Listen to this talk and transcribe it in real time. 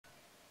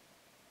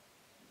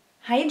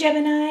Hi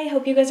Gemini,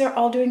 hope you guys are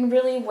all doing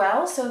really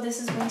well. So this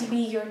is going to be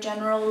your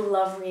general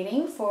love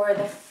reading for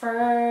the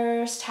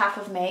first half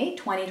of May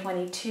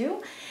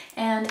 2022,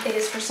 and it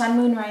is for Sun,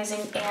 Moon,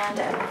 Rising,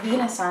 and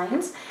Venus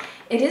signs.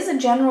 It is a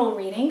general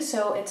reading,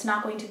 so it's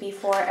not going to be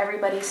for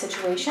everybody's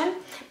situation,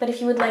 but if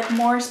you would like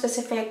more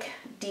specific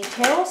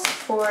details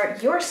for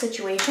your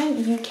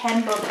situation, you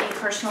can book a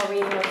personal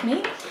reading with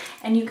me,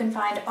 and you can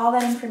find all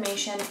that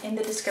information in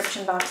the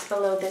description box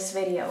below this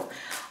video.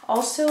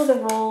 Also, the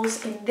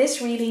roles in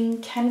this reading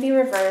can be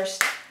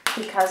reversed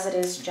because it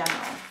is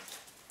general.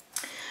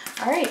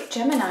 All right,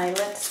 Gemini,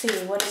 let's see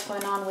what is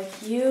going on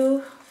with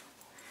you.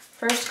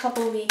 First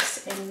couple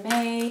weeks in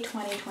May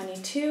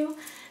 2022,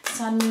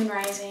 Sun, Moon,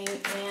 Rising,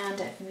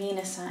 and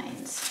Venus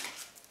signs.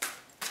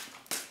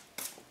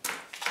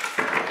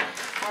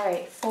 All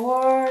right,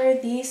 for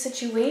the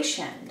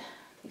situation,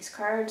 these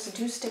cards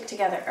do stick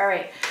together. All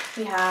right,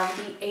 we have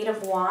the Eight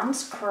of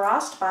Wands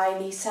crossed by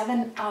the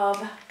Seven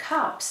of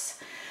Cups.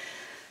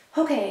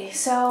 Okay,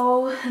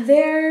 so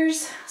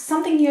there's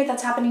something here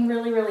that's happening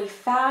really, really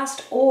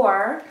fast,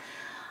 or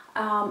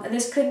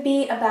this could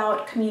be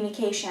about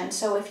communication.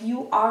 So if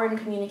you are in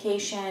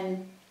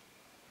communication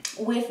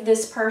with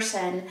this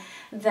person,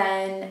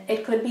 then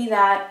it could be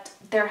that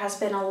there has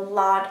been a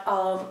lot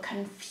of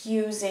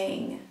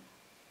confusing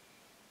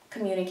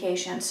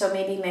communication. So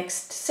maybe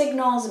mixed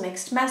signals,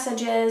 mixed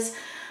messages,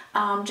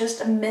 just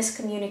a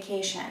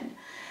miscommunication.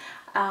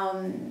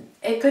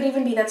 It could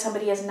even be that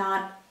somebody is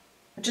not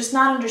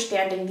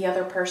understanding the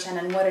other person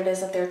and what it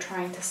is that they're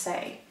trying to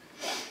say.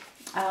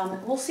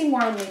 We'll see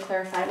more when we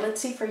clarify.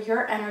 Let's see, for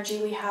your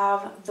energy, we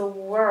have the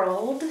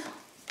World,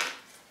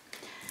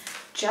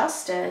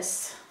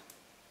 Justice.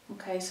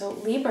 Okay, so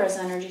Libra's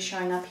energy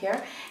showing up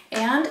here,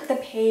 and the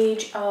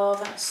Page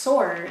of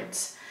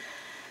Swords.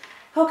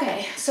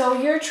 Okay, so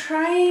you're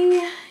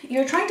trying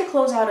to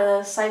close out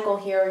a cycle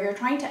here. You're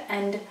trying to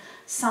end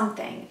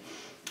something.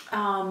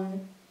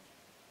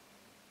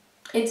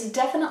 It's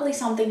definitely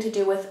something to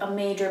do with a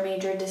major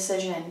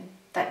decision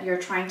that you're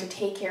trying to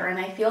take here. And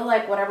I feel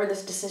like whatever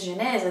this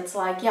decision is, it's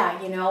like, yeah,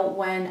 you know,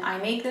 when I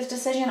make this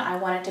decision, I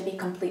want it to be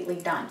completely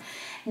done.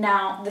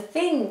 Now, the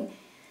thing,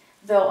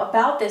 though,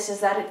 about this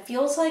is that it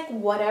feels like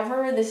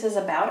whatever this is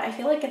about, I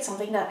feel like it's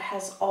something that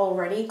has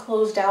already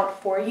closed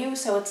out for you.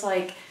 So it's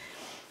like,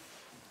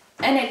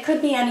 and it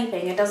could be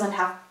anything. It doesn't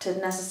have to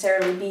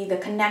necessarily be the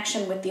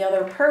connection with the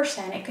other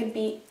person. It could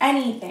be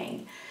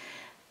anything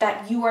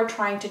that you are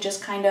trying to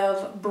just kind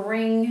of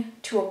bring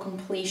to a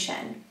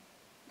completion.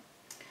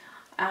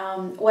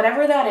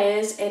 Whatever that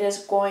is, it is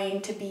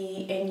going to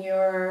be in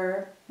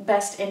your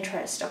best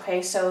interest,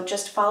 okay? So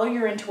just follow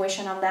your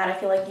intuition on that. I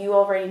feel like you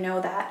already know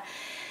that.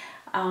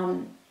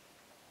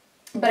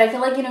 But I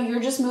feel like, you know,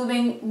 you're just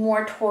moving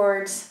more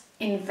towards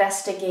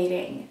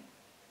investigating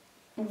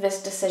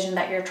this decision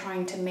that you're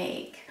trying to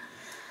make.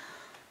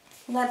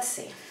 Let's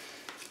see.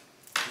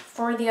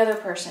 For the other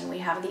person, we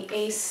have the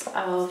Ace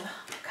of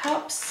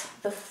Cups,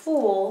 the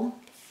Fool,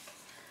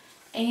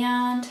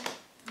 and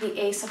the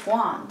Ace of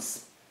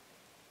Wands.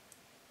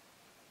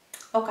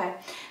 Okay,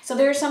 so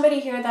there's somebody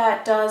here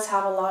that does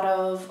have a lot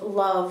of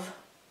love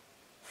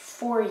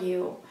for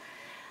you.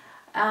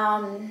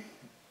 Not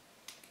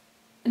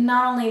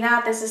only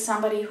that, this is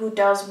somebody who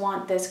does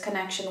want this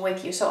connection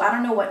with you. So I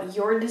don't know what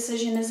your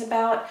decision is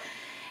about.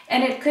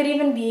 And it could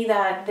even be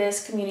that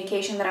this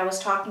communication that I was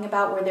talking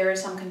about, where there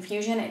is some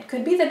confusion, it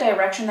could be the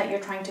direction that you're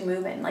trying to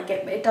move in. Like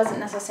it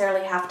doesn't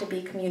necessarily have to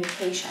be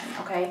communication,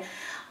 okay?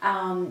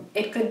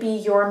 It could be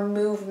your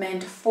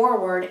movement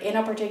forward in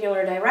a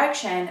particular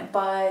direction,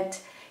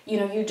 but you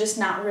know, you're just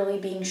not really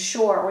being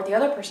sure, or the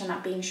other person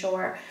not being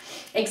sure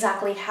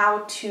exactly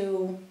how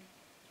to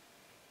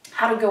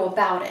go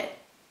about it.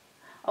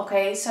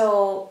 Okay,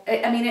 so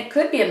I mean, it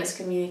could be a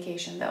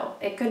miscommunication though.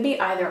 It could be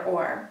either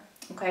or.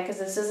 Okay, because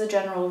this is a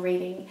general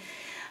reading.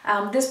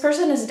 This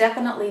person is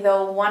definitely,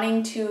 though,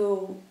 wanting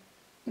to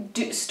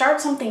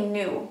start something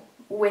new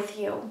with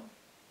you.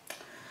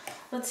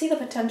 Let's see the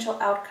potential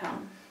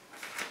outcome.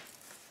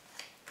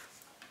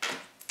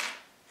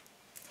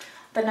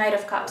 The Knight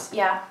of Cups.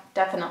 Yeah,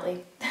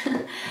 definitely.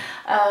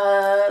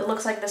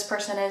 Looks like this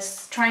person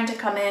is trying to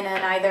come in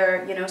and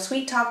either, you know,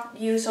 sweet talk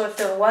you. So if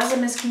there was a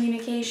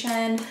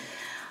miscommunication,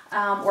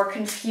 or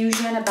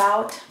confusion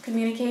about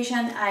communication,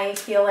 I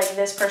feel like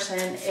this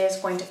person is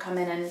going to come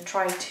in and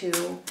try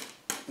to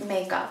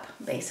make up,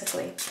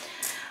 basically.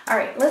 All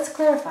right, let's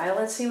clarify.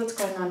 Let's see what's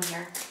going on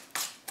here.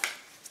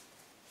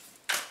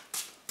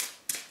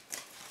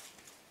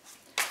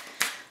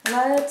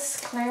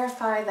 Let's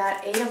clarify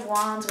that Eight of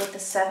Wands with the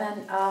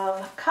Seven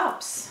of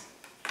Cups.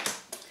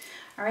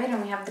 All right,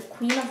 and we have the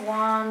Queen of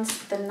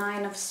Wands, the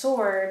Nine of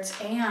Swords,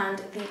 and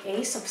the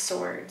Ace of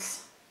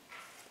Swords.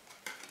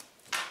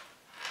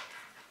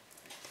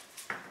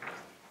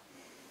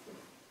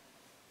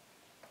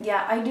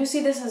 Yeah, I do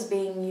see this as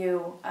being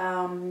you.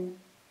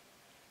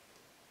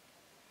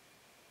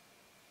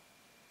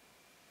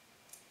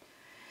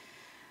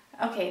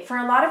 Okay, for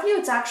a lot of you,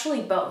 it's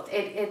actually both.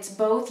 It's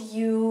both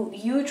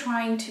you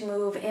trying to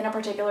move in a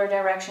particular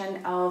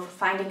direction of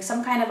finding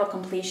some kind of a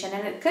completion,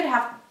 and it could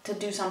have to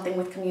do something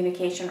with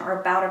communication or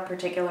about a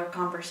particular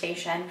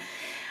conversation.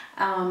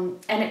 And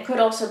it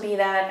could also be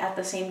that at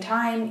the same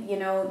time, you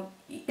know,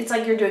 it's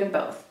like you're doing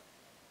both.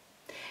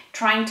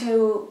 Trying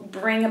to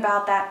bring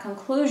about that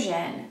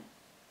conclusion,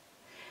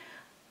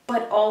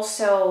 but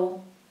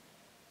also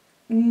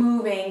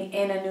moving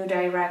in a new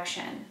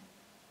direction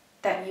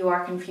that you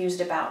are confused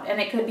about.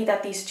 And it could be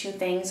that these two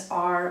things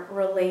are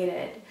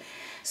related.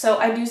 So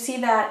I do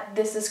see that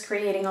this is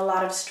creating a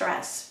lot of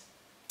stress.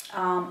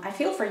 I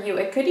feel for you,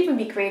 it could even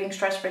be creating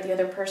stress for the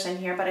other person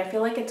here, but I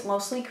feel like it's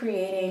mostly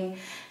creating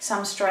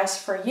some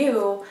stress for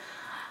you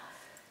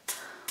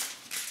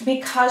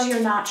because you're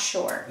not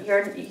sure.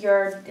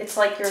 It's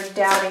like you're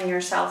doubting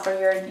yourself,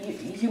 or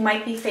you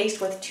might be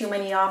faced with too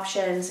many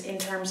options in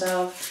terms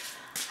of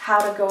how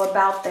to go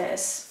about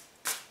this,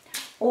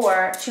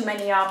 or too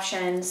many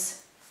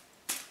options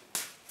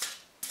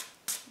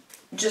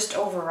just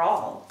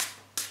overall.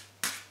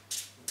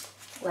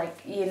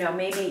 Like, you know,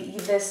 maybe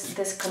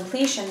this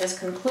completion, this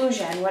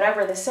conclusion,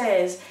 whatever this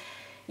is,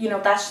 you know,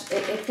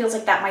 it feels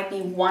like that might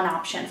be one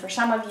option for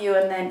some of you,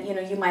 and then, you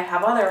know, you might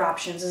have other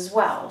options as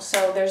well.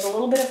 So there's a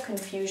little bit of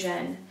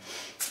confusion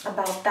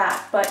about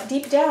that, but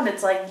deep down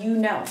it's like, you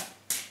know.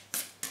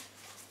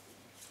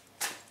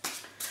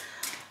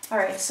 All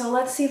right, so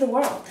let's see the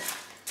World,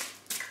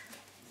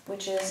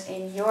 which is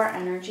in your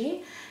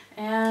energy.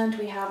 And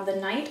we have the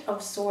Knight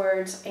of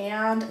Swords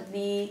and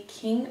the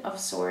King of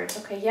Swords.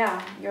 Okay,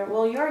 yeah,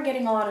 you're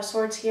getting a lot of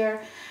swords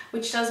here,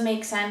 which does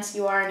make sense.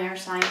 You are an air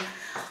sign.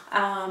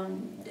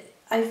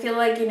 I feel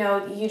like, you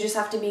know, you just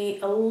have to be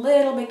a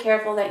little bit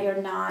careful that you're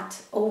not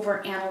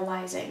over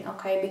analyzing,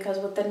 okay? Because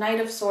with the Knight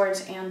of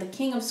Swords and the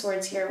King of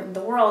Swords here in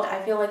the World,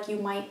 I feel like you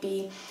might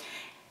be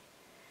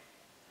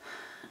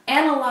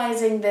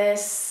analyzing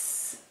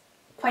this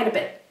quite a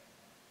bit,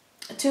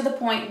 to the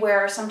point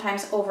where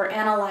sometimes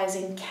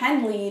overanalyzing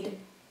can lead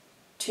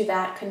to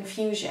that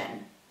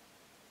confusion.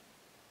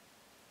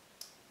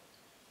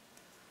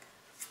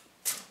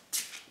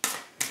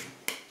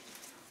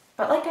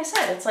 But like I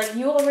said, it's like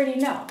you already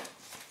know.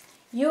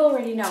 You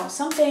already know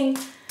something.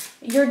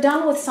 You're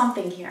done with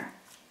something here.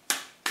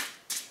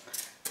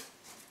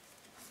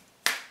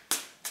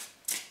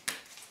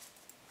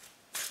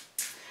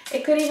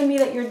 It could even be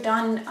that you're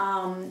done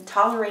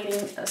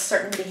tolerating a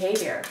certain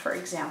behavior, for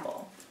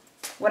example.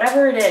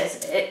 Whatever it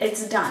is,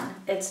 it's done.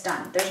 It's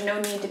done. There's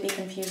no need to be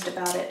confused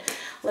about it.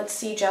 Let's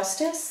see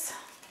Justice.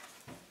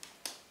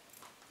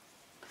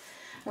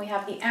 We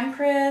have the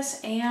Empress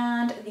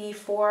and the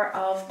Four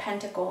of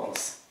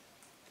Pentacles.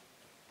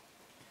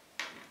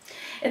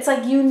 It's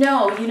like you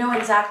know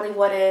exactly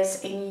what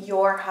is in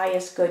your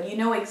highest good. You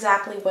know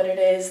exactly what it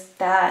is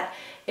that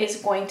is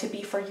going to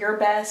be for your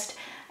best,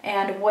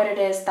 and what it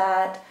is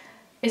that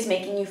is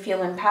making you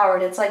feel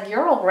empowered. It's like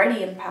you're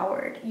already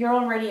empowered. You're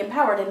already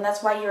empowered, and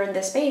that's why you're in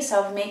this space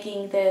of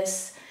making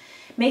this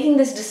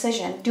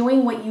decision,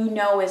 doing what you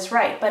know is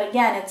right. But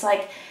again, it's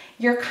like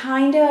you're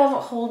kind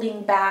of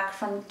holding back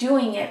from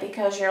doing it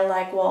because you're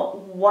like,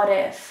 well, what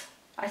if?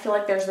 I feel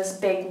like there's this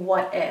big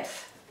what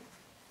if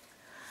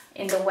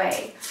in the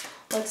way.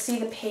 Let's see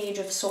the Page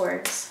of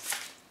Swords.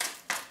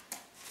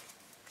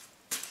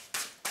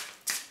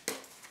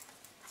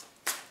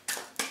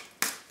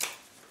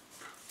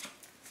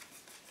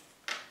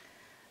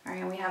 All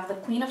right, and we have the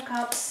Queen of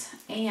Cups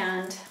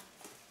and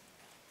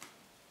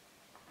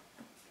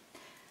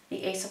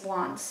the Ace of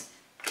Wands.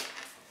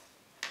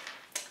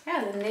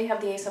 Yeah, then they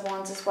have the Ace of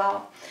Wands as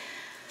well.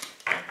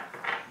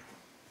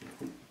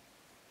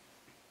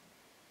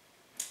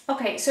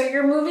 Okay, so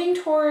you're moving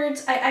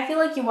towards, I feel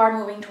like you are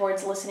moving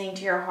towards listening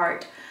to your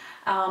heart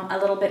a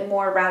little bit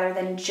more rather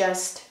than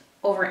just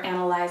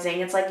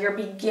over-analyzing. It's like you're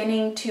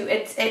beginning to,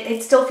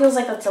 it still feels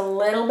like it's a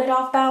little bit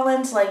off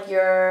balance, like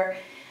you're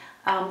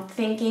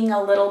thinking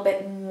a little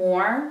bit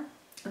more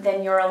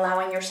than you're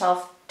allowing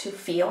yourself to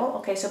feel.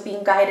 Okay, so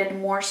being guided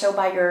more so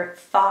by your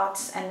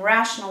thoughts and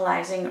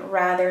rationalizing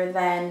rather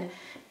than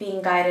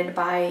being guided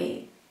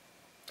by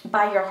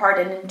your heart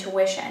and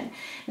intuition.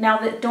 Now,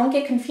 don't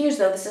get confused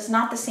though, this is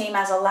not the same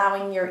as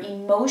allowing your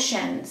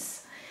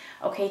emotions,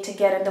 okay, to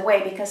get in the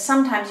way, because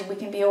sometimes we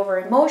can be over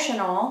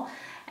emotional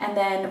and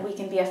then we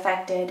can be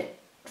affected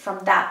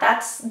from that.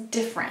 That's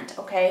different,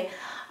 okay?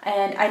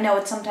 And I know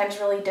it's sometimes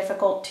really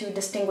difficult to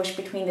distinguish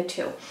between the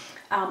two.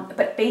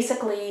 But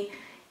basically,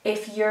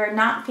 if you're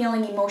not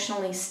feeling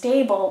emotionally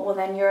stable, well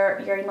then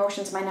your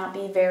emotions might not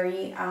be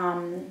very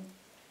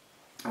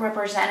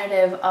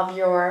representative of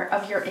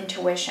your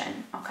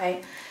intuition,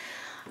 okay?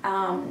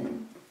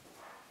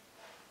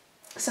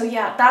 So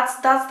yeah,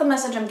 that's the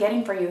message I'm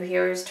getting for you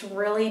here, is to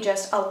really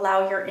just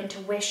allow your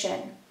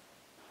intuition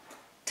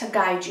to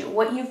guide you,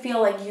 what you feel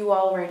like you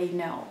already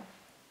know.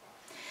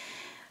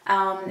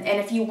 And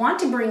if you want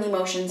to bring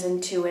emotions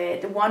into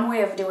it, one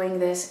way of doing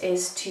this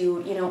is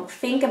to,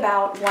 think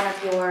about one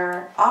of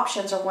your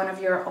options or one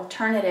of your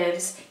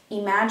alternatives,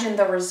 imagine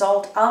the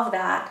result of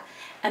that,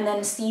 and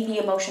then see the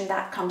emotion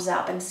that comes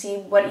up and see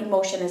what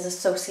emotion is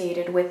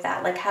associated with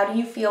that. Like, how do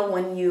you feel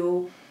when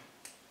you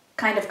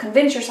kind of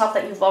convince yourself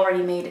that you've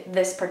already made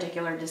this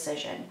particular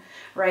decision,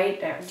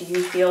 right? Do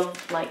you feel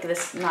like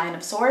this Nine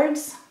of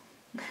Swords?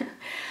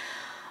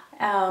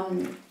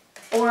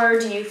 Or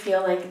do you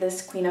feel like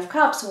this Queen of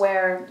Cups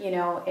where, you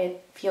know,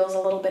 it feels a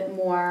little bit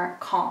more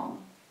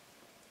calm?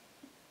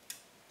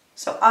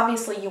 So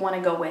obviously you want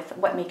to go with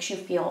what makes you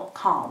feel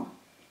calm.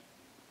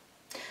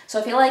 So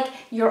I feel like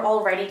you're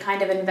already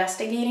kind of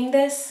investigating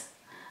this.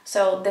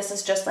 So this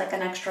is just like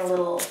an extra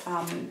little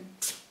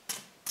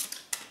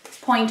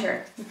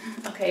pointer,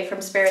 okay,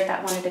 from Spirit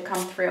that wanted to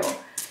come through.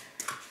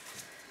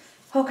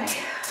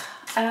 Okay,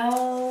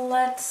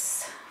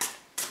 let's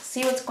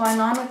see what's going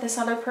on with this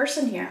other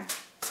person here.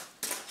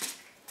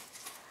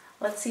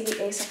 Let's see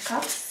the Ace of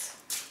Cups.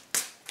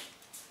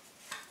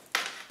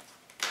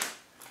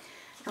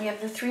 We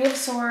have the Three of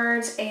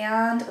Swords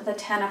and the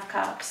Ten of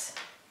Cups.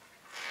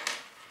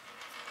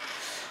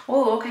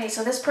 Oh, okay,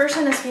 so this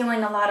person is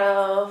feeling a lot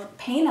of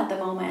pain at the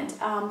moment,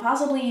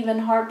 possibly even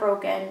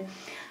heartbroken.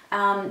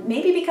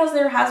 Maybe because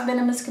there has been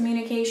a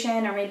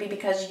miscommunication, or maybe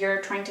because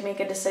you're trying to make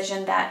a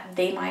decision that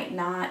they might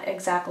not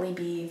exactly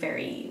be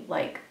very,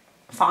 like,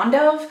 fond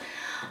of.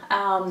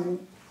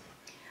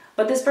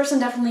 But this person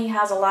definitely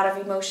has a lot of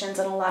emotions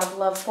and a lot of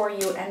love for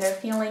you, and they're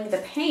feeling the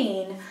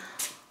pain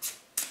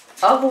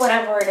of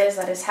whatever it is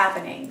that is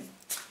happening.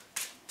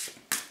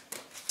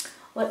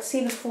 Let's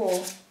see the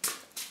Fool.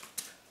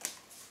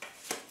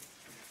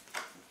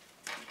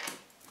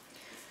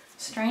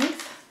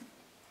 Strength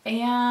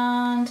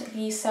and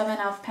the Seven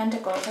of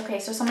Pentacles. Okay,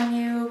 so some of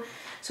you,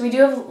 so we do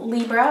have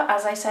Libra,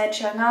 as I said,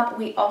 showing up.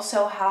 We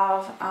also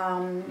have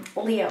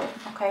Leo,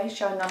 okay,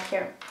 showing up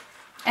here,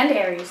 and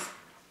Aries.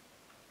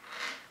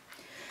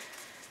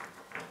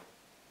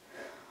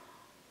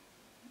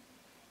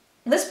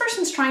 This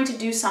person's trying to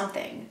do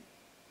something.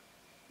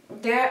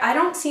 I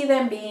don't see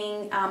them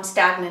being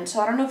stagnant.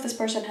 So I don't know if this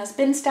person has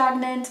been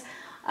stagnant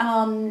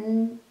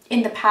in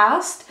the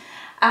past.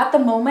 At the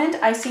moment,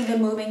 I see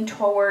them moving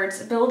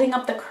towards building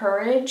up the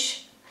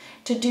courage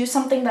to do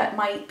something that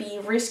might be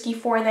risky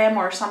for them,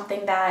 or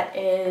something that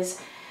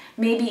is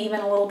maybe even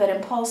a little bit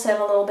impulsive,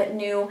 a little bit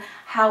new.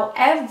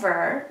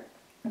 However,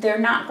 they're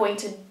not going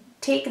to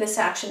take this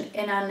action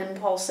in an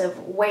impulsive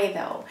way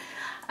though.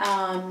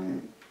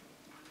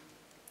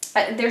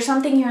 There's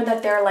something here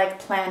that they're like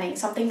planning,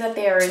 something that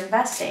they are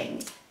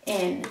investing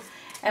in.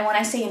 And when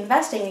I say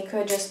investing, it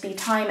could just be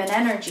time and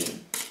energy,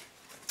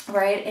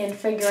 right? In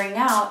figuring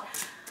out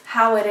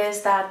how it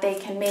is that they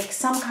can make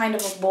some kind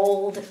of a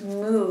bold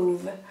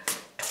move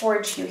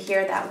towards you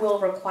here that will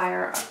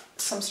require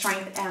some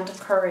strength and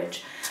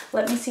courage.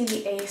 Let me see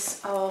the Ace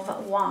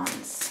of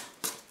Wands.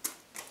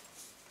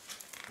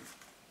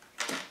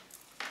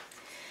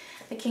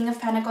 The King of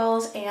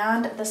Pentacles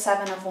and the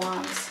Seven of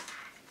Wands.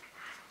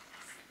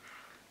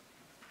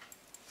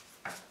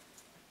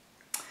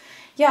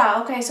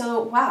 Yeah, okay,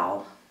 so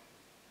wow.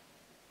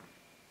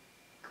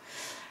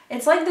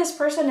 It's like this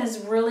person is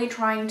really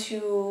trying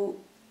to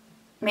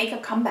make a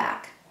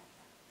comeback.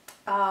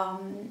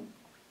 And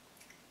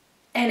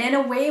in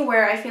a way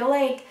where I feel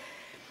like,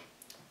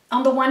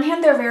 on the one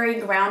hand, they're very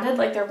grounded,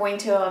 like they're going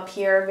to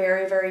appear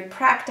very, very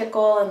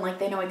practical, and like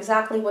they know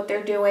exactly what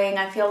they're doing.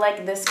 I feel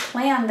like this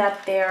plan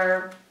that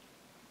they're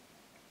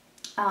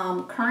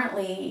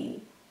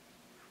currently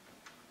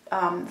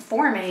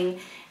forming,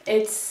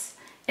 it's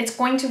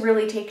going to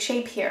really take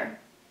shape here.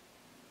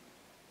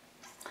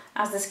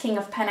 As this King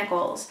of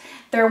Pentacles,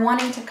 they're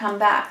wanting to come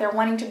back. They're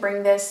wanting to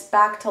bring this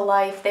back to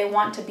life. They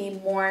want to be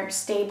more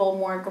stable,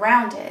 more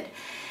grounded.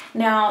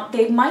 Now,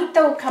 they might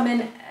though come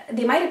in,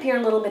 they might appear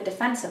a little bit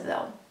defensive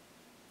though,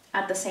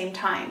 at the same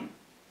time.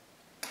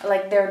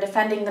 Like they're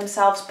defending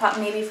themselves,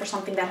 maybe for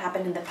something that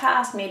happened in the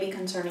past, maybe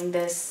concerning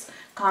this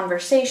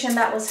conversation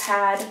that was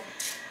had.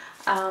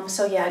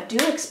 So yeah, do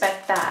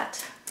expect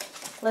that.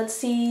 Let's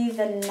see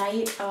the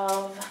Knight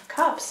of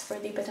Cups for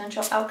the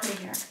potential outcome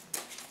here.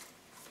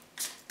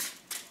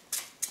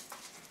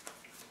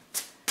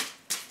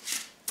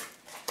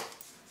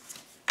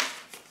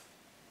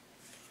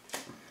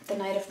 The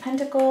Knight of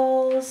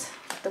Pentacles,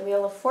 the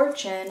Wheel of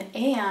Fortune,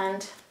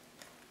 and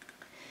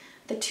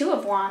the Two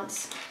of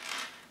Wands.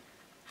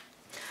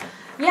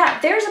 Yeah,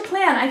 there's a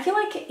plan. I feel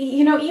like,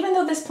 you know, even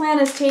though this plan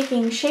is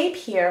taking shape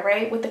here,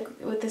 right,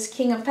 with this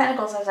King of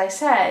Pentacles, as I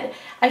said,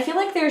 I feel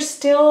like there's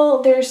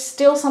still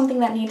something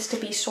that needs to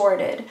be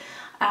sorted.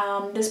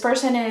 This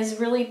person is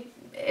really,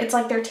 it's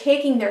like they're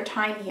taking their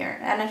time here,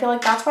 and I feel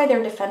like that's why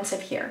they're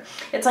defensive here.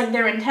 It's like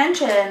their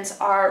intentions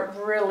are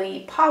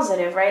really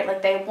positive, right?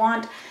 Like they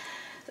want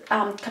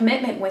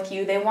commitment with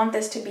you. They want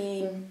this to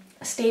be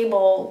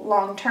stable,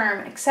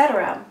 long-term,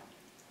 etc.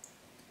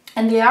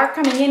 And they are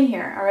coming in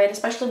here, all right,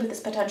 especially with this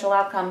potential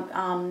outcome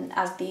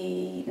as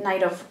the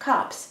Knight of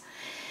Cups.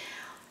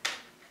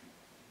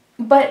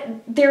 But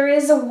there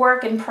is a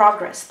work in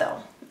progress,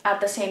 though, at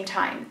the same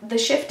time. The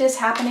shift is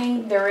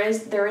happening. There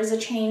is a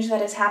change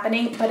that is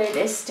happening, but it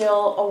is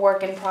still a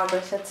work in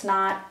progress. It's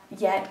not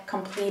yet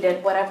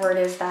completed. Whatever it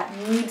is that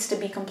needs to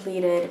be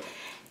completed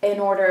in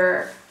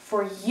order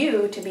for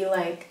you to be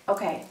like,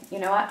 okay, you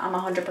know what, I'm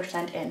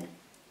 100% in.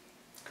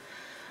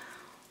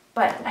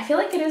 But I feel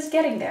like it is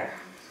getting there.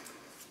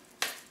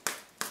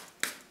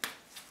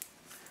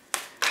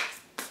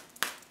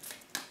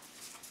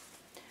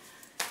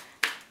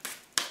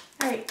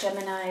 All right,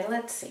 Gemini,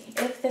 let's see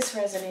if this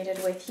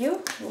resonated with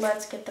you.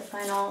 Let's get the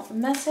final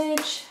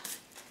message.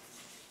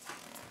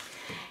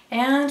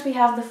 And we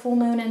have the full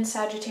moon in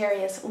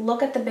Sagittarius.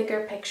 Look at the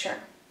bigger picture.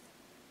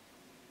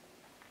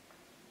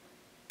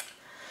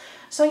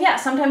 So yeah,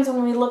 sometimes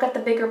when we look at the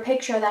bigger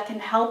picture, that can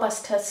help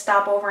us to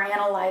stop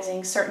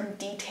overanalyzing certain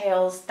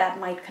details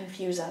that might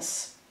confuse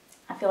us.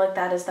 I feel like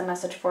that is the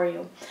message for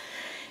you.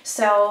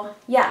 So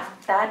yeah,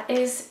 that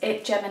is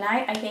it,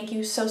 Gemini. I thank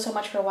you so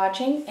much for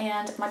watching,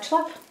 and much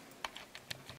love.